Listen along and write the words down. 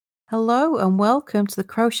Hello and welcome to the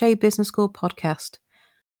Crochet Business School podcast,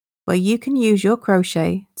 where you can use your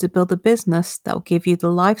crochet to build a business that will give you the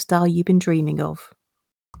lifestyle you've been dreaming of.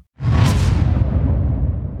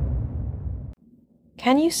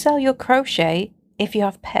 Can you sell your crochet if you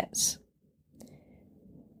have pets?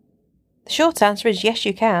 The short answer is yes,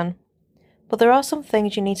 you can, but there are some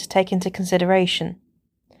things you need to take into consideration.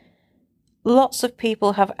 Lots of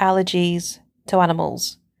people have allergies to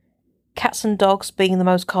animals, cats and dogs being the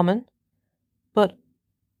most common, but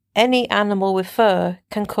any animal with fur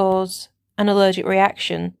can cause an allergic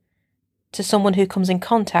reaction to someone who comes in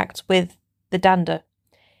contact with the dander.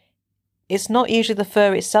 It's not usually the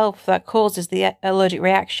fur itself that causes the allergic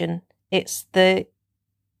reaction, it's the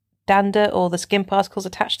dander or the skin particles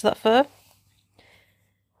attached to that fur.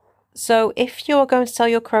 So if you're going to sell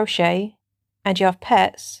your crochet and you have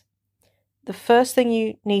pets, the first thing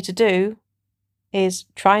you need to do is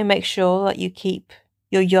try and make sure that you keep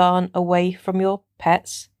your yarn away from your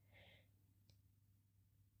pets.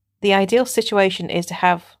 The ideal situation is to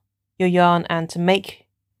have your yarn and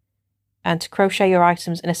to crochet your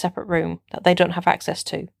items in a separate room that they don't have access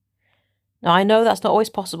to. Now, I know that's not always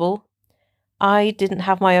possible. I didn't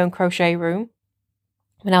have my own crochet room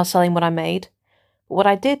when I was selling what I made. But what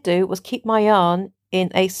I did do was keep my yarn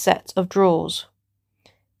in a set of drawers.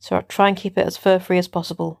 So I try and keep it as fur-free as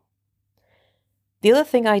possible. The other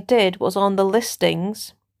thing I did was on the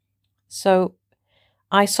listings. So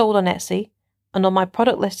I sold on Etsy, and on my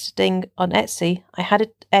product listing on Etsy, I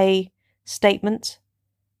had a statement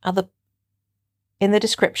in the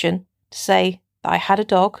description to say that I had a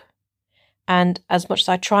dog, and as much as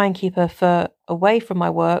I try and keep her fur away from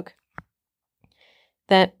my work,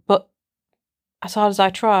 but as hard as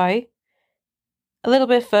I try, a little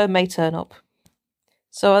bit of fur may turn up.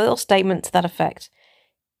 So a little statement to that effect.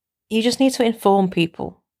 You just need to inform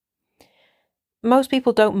people. Most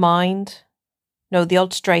people don't mind, the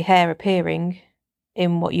odd stray hair appearing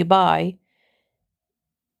in what you buy,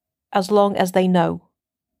 as long as they know.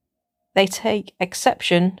 They take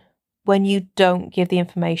exception when you don't give the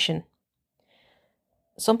information.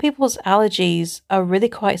 Some people's allergies are really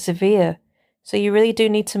quite severe, so you really do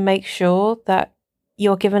need to make sure that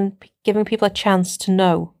you're giving people a chance to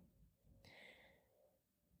know.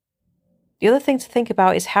 The other thing to think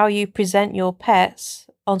about is how you present your pets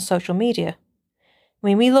on social media. I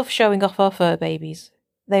mean, we love showing off our fur babies.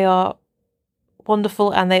 They are wonderful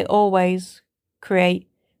and they always create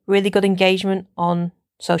really good engagement on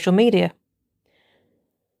social media.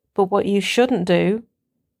 But what you shouldn't do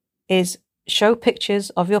is show pictures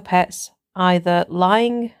of your pets either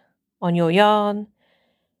lying on your yarn,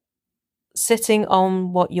 sitting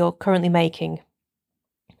on what you're currently making.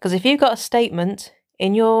 Because if you've got a statement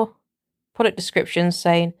in your product description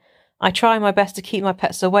saying, I try my best to keep my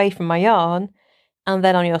pets away from my yarn, and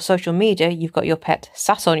then on your social media you've got your pet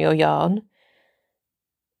sat on your yarn,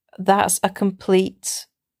 that's a complete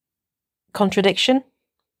contradiction.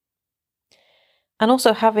 And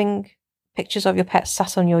also having pictures of your pet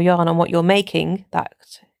sat on your yarn and what you're making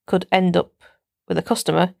that could end up with a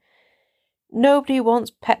customer. Nobody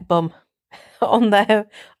wants pet bum on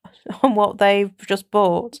what they've just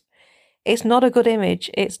bought. It's not a good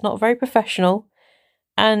image. It's not very professional,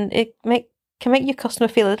 and it can make your customer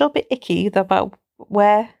feel a little bit icky about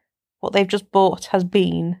where what they've just bought has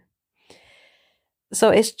been.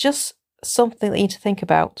 So it's just something that you need to think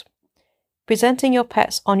about. Presenting your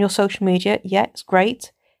pets on your social media, yeah, it's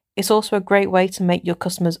great. It's also a great way to make your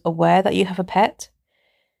customers aware that you have a pet.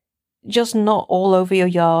 Just not all over your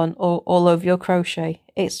yarn or all over your crochet.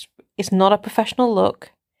 It's not a professional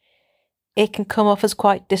look. It can come off as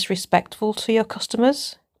quite disrespectful to your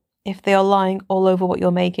customers if they are lying all over what you're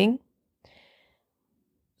making.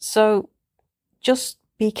 So just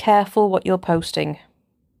be careful what you're posting.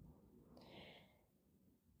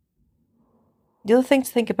 The other thing to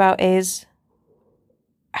think about is,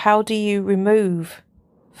 how do you remove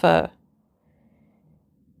fur?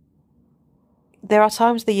 There are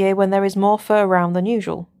times of the year when there is more fur around than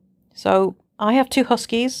usual. So I have 2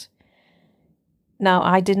 huskies. Now,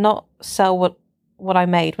 I did not sell what I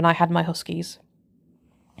made when I had my huskies.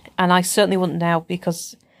 And I certainly wouldn't now,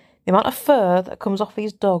 because the amount of fur that comes off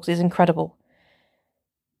these dogs is incredible.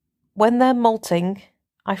 When they're molting,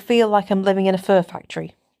 I feel like I'm living in a fur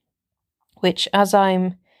factory, which, as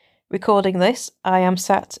I'm recording this, I am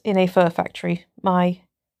sat in a fur factory. My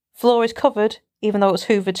floor is covered, even though it was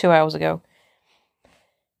hoovered 2 hours ago.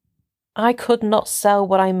 I could not sell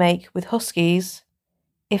what I make with huskies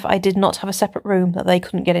if I did not have a separate room that they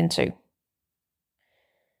couldn't get into.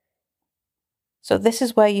 So this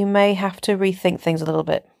is where you may have to rethink things a little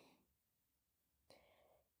bit.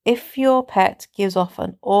 If your pet gives off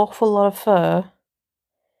an awful lot of fur,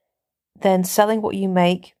 then selling what you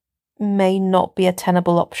make may not be a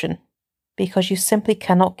tenable option because you simply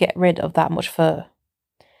cannot get rid of that much fur.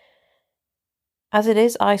 As it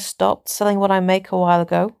is, I stopped selling what I make a while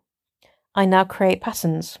ago. I now create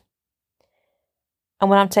patterns. And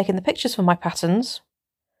when I'm taking the pictures for my patterns,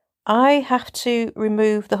 I have to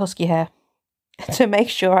remove the husky hair to make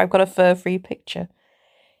sure I've got a fur-free picture.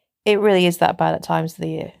 It really is that bad at times of the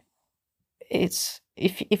year. It's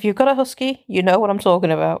if you've got a husky, you know what I'm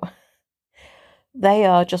talking about. They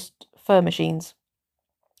are just fur machines.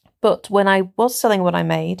 But when I was selling what I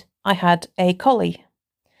made, I had a collie.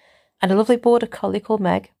 And a lovely border collie called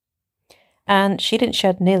Meg. And she didn't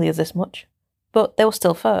shed nearly as this much, but there was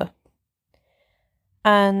still fur.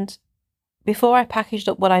 And before I packaged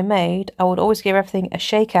up what I made, I would always give everything a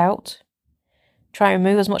shake out, try and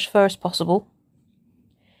remove as much fur as possible.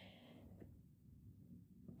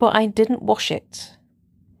 But I didn't wash it.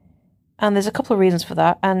 And there's a couple of reasons for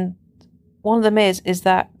that, and one of them is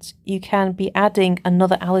that you can be adding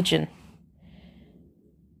another allergen.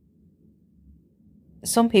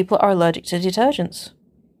 Some people are allergic to detergents.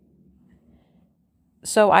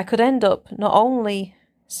 So I could end up not only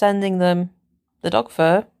sending them the dog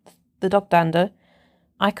fur, the dog dander,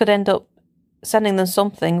 I could end up sending them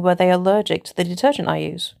something where they're allergic to the detergent I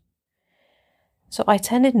use. So I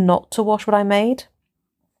tended not to wash what I made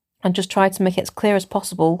and just tried to make it as clear as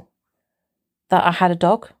possible that I had a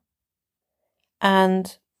dog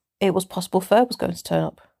and it was possible fur was going to turn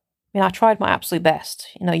up. I mean, I tried my absolute best.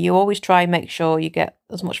 You always try and make sure you get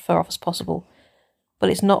as much fur off as possible, but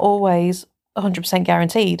it's not always 100%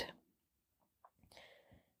 guaranteed.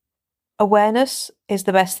 Awareness is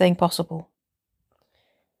the best thing possible.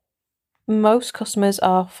 Most customers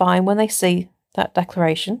are fine when they see that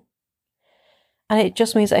declaration, and it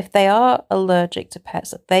just means that if they are allergic to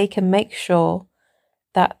pets, that they can make sure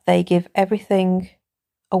that they give everything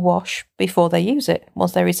a wash before they use it,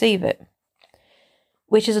 once they receive it.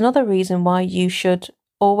 Which is another reason why you should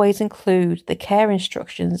always include the care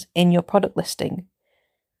instructions in your product listing,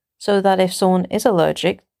 so that if someone is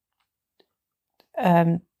allergic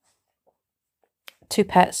to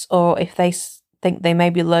pets, or if they think they may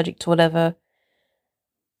be allergic to whatever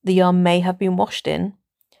the yarn may have been washed in,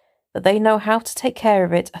 that they know how to take care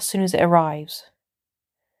of it as soon as it arrives.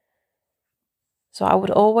 So I would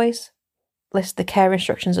always list the care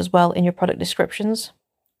instructions as well in your product descriptions,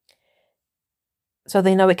 so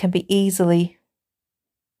they know it can be easily,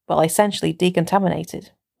 essentially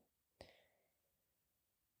decontaminated.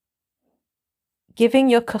 Giving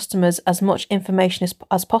your customers as much information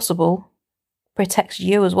as possible protects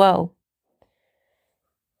you as well.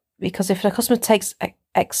 Because if a customer takes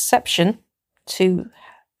exception to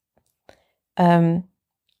having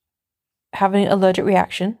an allergic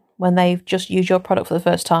reaction when they've just used your product for the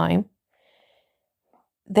first time,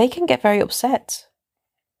 they can get very upset.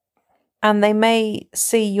 And they may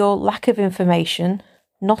see your lack of information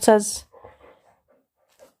not as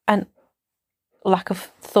an lack of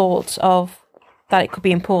thought of that it could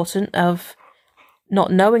be important, of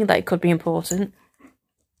not knowing that it could be important,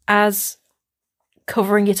 as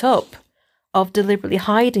covering it up, of deliberately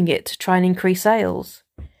hiding it to try and increase sales.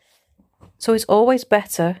 So it's always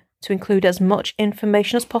better to include as much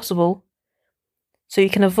information as possible so you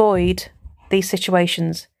can avoid these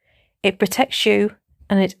situations. It protects you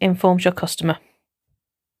and it informs your customer.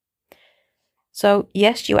 So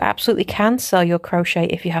yes, you absolutely can sell your crochet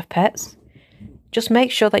if you have pets. Just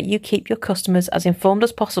make sure that you keep your customers as informed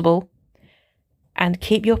as possible and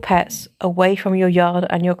keep your pets away from your yarn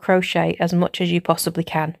and your crochet as much as you possibly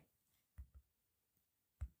can.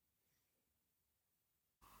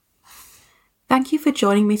 Thank you for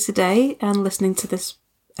joining me today and listening to this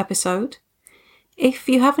episode. If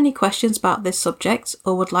you have any questions about this subject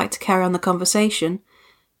or would like to carry on the conversation,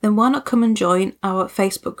 then why not come and join our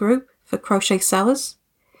Facebook group for crochet sellers?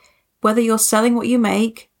 Whether you're selling what you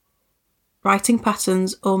make, writing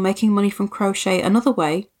patterns, or making money from crochet another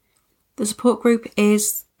way, the support group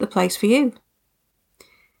is the place for you.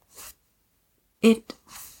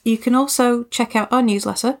 You can also check out our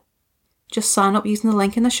newsletter. Just sign up using the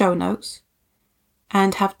link in the show notes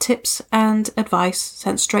and have tips and advice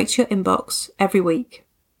sent straight to your inbox every week.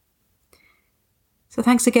 So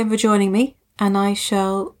thanks again for joining me, and I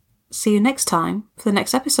shall see you next time for the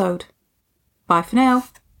next episode. Bye for now.